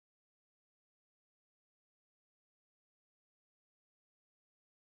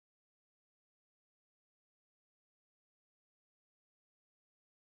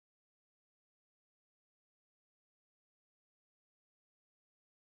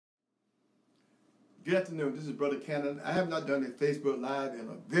Good afternoon. This is Brother Cannon. I have not done a Facebook Live in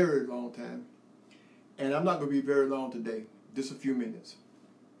a very long time, and I'm not going to be very long today, just a few minutes.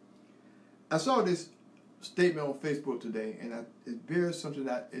 I saw this statement on Facebook today, and it bears something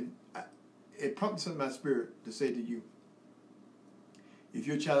that it prompted something in my spirit to say to you. If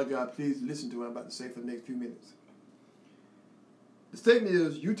you're a child of God, please listen to what I'm about to say for the next few minutes. The statement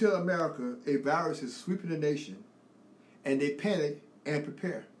is, you tell America a virus is sweeping the nation, and they panic and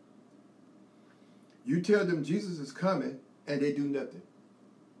prepare. You tell them Jesus is coming, and they do nothing.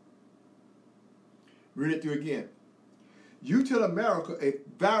 Read it through again. You tell America a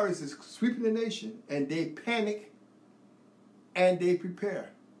virus is sweeping the nation, and they panic and they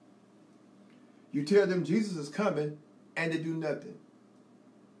prepare. You tell them Jesus is coming, and they do nothing.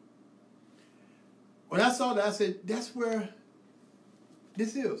 When I saw that, I said, that's where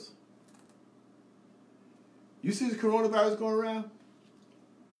this is. You see this coronavirus going around?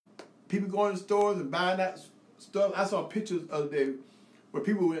 People going to stores and buying that stuff. I saw pictures of the day where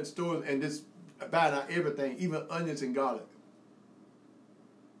people went in stores and just buying out everything, even onions and garlic.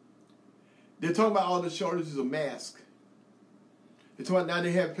 They're talking about all the shortages of masks. They're talking about now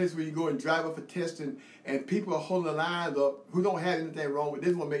they have places where you go and drive up for testing, and people are holding the lines up who don't have anything wrong with it. They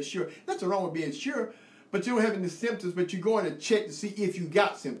just want to make sure. Nothing wrong with being sure, but you don't have any symptoms, but you're going to check to see if you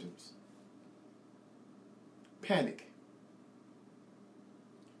got symptoms. Panic.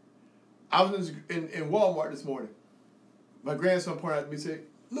 I was in Walmart this morning. My grandson pointed out to me and said,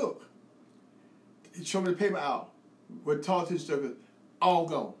 look, he showed me the paper aisle where tall tissue stuff is all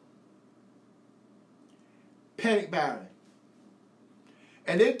gone. Panic buying.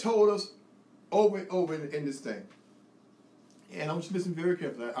 And they told us over and over in this thing. And I want you to listen very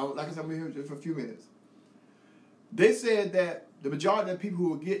carefully. Like I said, I'm here just for a few minutes. They said that the majority of the people who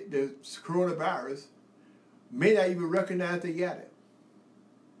will get the coronavirus may not even recognize they got it.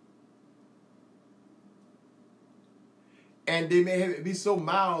 And they may have it be so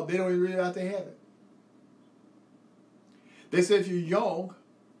mild, they don't even realize they have it. They say if you're young,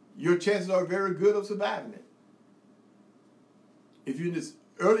 your chances are very good of surviving it. If you're in this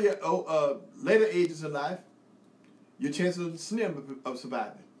later ages of life, your chances are slim of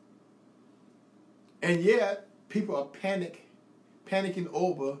surviving. And yet, people are panicking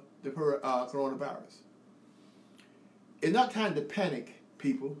over the coronavirus. It's not time to panic,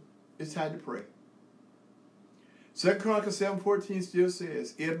 people. It's time to pray. 2 Chronicles 7:14 still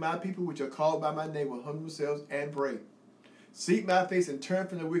says, if my people which are called by my name will humble themselves and pray, seek my face and turn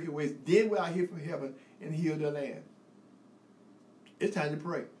from their wicked ways, then will I hear from heaven and heal their land. It's time to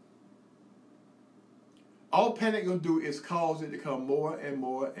pray. All panic going to do is cause it to come more and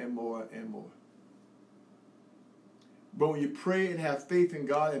more and more and more. But when you pray and have faith in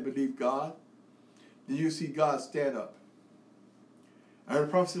God and believe God, then you see God stand up. I heard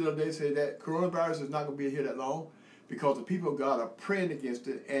a prophet the other day say that coronavirus is not going to be here that long because the people of God are praying against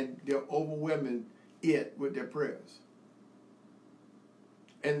it and they're overwhelming it with their prayers.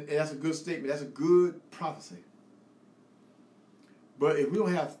 And that's a good statement. That's a good prophecy. But if we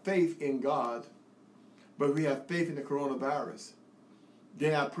don't have faith in God, but we have faith in the coronavirus,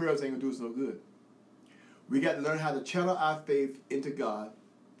 then our prayers ain't going to do us no good. We got to learn how to channel our faith into God,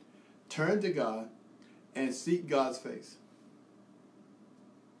 turn to God, and seek God's face.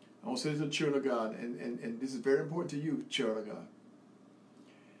 I want to say this to the children of God, and this is very important to you, children of God.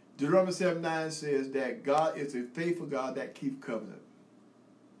 Deuteronomy 7:9 says that God is a faithful God that keeps covenant.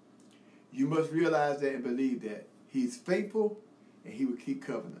 You must realize that and believe that. He's faithful, and he will keep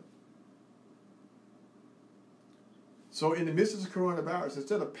covenant. So in the midst of the coronavirus,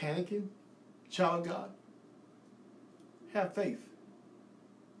 instead of panicking, child of God, have faith.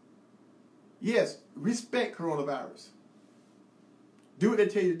 Yes, respect coronavirus. Do what they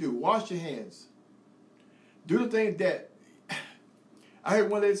tell you to do. Wash your hands. Do the things that... I heard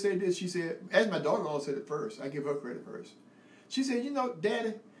one lady say this. She said, as my daughter-in-law said it first, I give her credit first. She said, you know,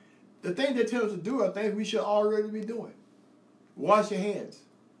 Daddy, the things they tell us to do are things we should already be doing. Wash your hands.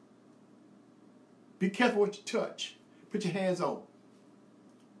 Be careful what you touch. Put your hands on.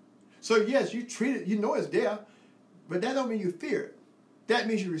 So yes, you treat it, you know it's there, but that don't mean you fear it. That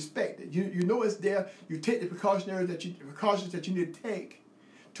means you respect it. You know it's there. You take the precautions that you need to take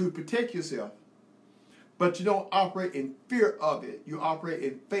to protect yourself. But you don't operate in fear of it. You operate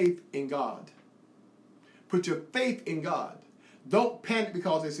in faith in God. Put your faith in God. Don't panic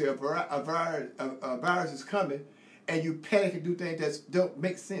because they say a virus is coming and you panic and do things that don't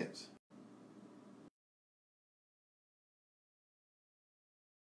make sense.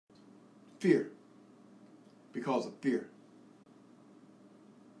 Fear. Because of fear.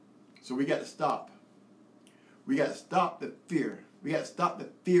 So we got to stop. We got to stop the fear. We got to stop the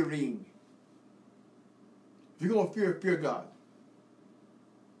fearing. If you're going to fear God.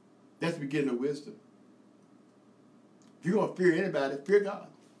 That's the beginning of wisdom. If you're going to fear anybody, fear God.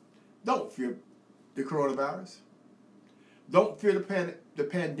 Don't fear the coronavirus. Don't fear the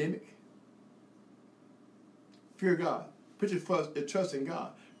pandemic. Fear God. Put your trust in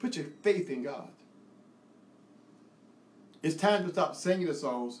God. Put your faith in God. It's time to stop singing the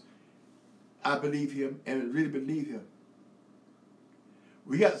songs, I believe him, and really believe him.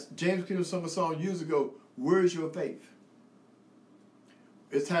 We got James Cleveland sung a song years ago, Where's Your Faith?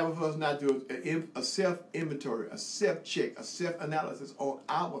 It's time for us now to do a self-inventory, a self-check, a self-analysis on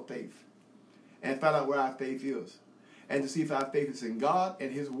our faith and find out where our faith is. And to see if our faith is in God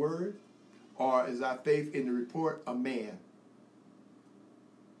and his word, or is our faith in the report of man.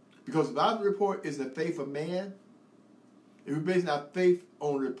 Because if our report is the faith of man, if we're basing our faith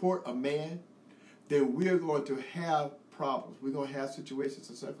on the report of man, then we're going to have problems. We're going to have situations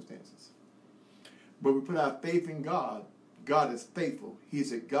and circumstances. But we put our faith in God. God is faithful.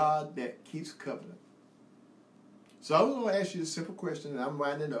 He's a God that keeps covenant. So I was going to ask you a simple question, and I'm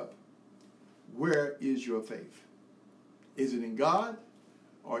winding up. Where is your faith? Is it in God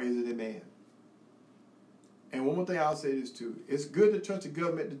or is it in man? And one more thing I'll say is too. It's good to trust the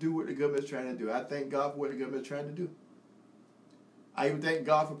government to do what the government is trying to do. I thank God for what the government is trying to do. I even thank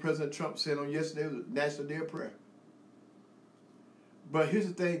God for President Trump saying on yesterday was a National Day of Prayer. But here's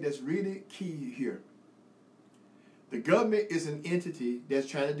the thing that's really key here. The government is an entity that's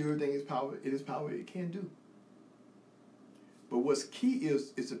trying to do everything in its power it can do. But what's key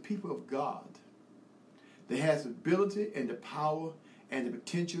is the people of God that has the ability and the power and the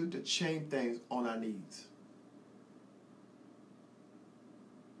potential to change things on our needs.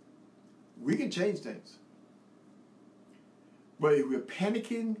 We can change things. But if we're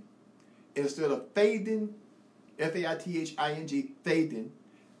panicking instead of faithing, F-A-I-T-H-I-N-G, faithing,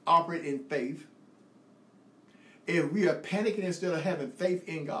 operate in faith. If we are panicking instead of having faith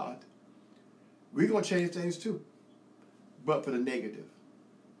in God, we're going to change things too, but for the negative.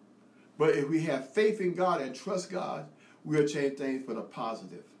 But if we have faith in God and trust God, we'll change things for the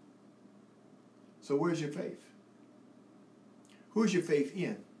positive. So where's your faith? Who's your faith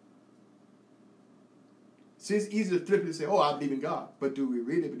in? See, it's easy to flip it and say, oh, I believe in God. But do we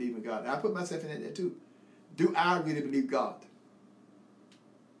really believe in God? And I put myself in that too. Do I really believe God?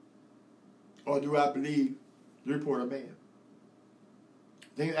 Or do I believe the report of man?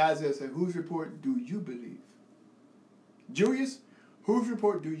 Then Isaiah said, whose report do you believe? Julius, whose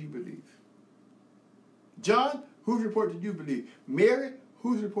report do you believe? John, whose report do you believe? Mary,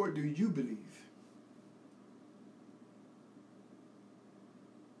 whose report do you believe?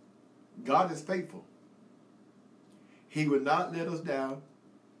 God is faithful. He will not let us down.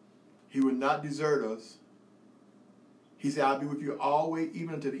 He will not desert us. He said, I'll be with you always,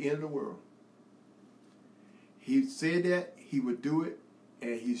 even until the end of the world. He said that he would do it,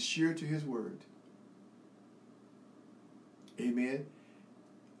 and he's sure to his word. Amen.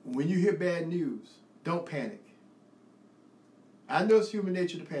 When you hear bad news, don't panic. I know it's human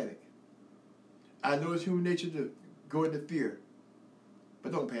nature to panic. I know it's human nature to go into fear.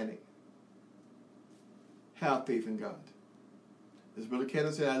 But don't panic. Have faith in God. As Brother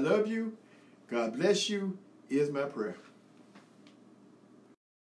Kenneth said, I love you. God bless you, is my prayer.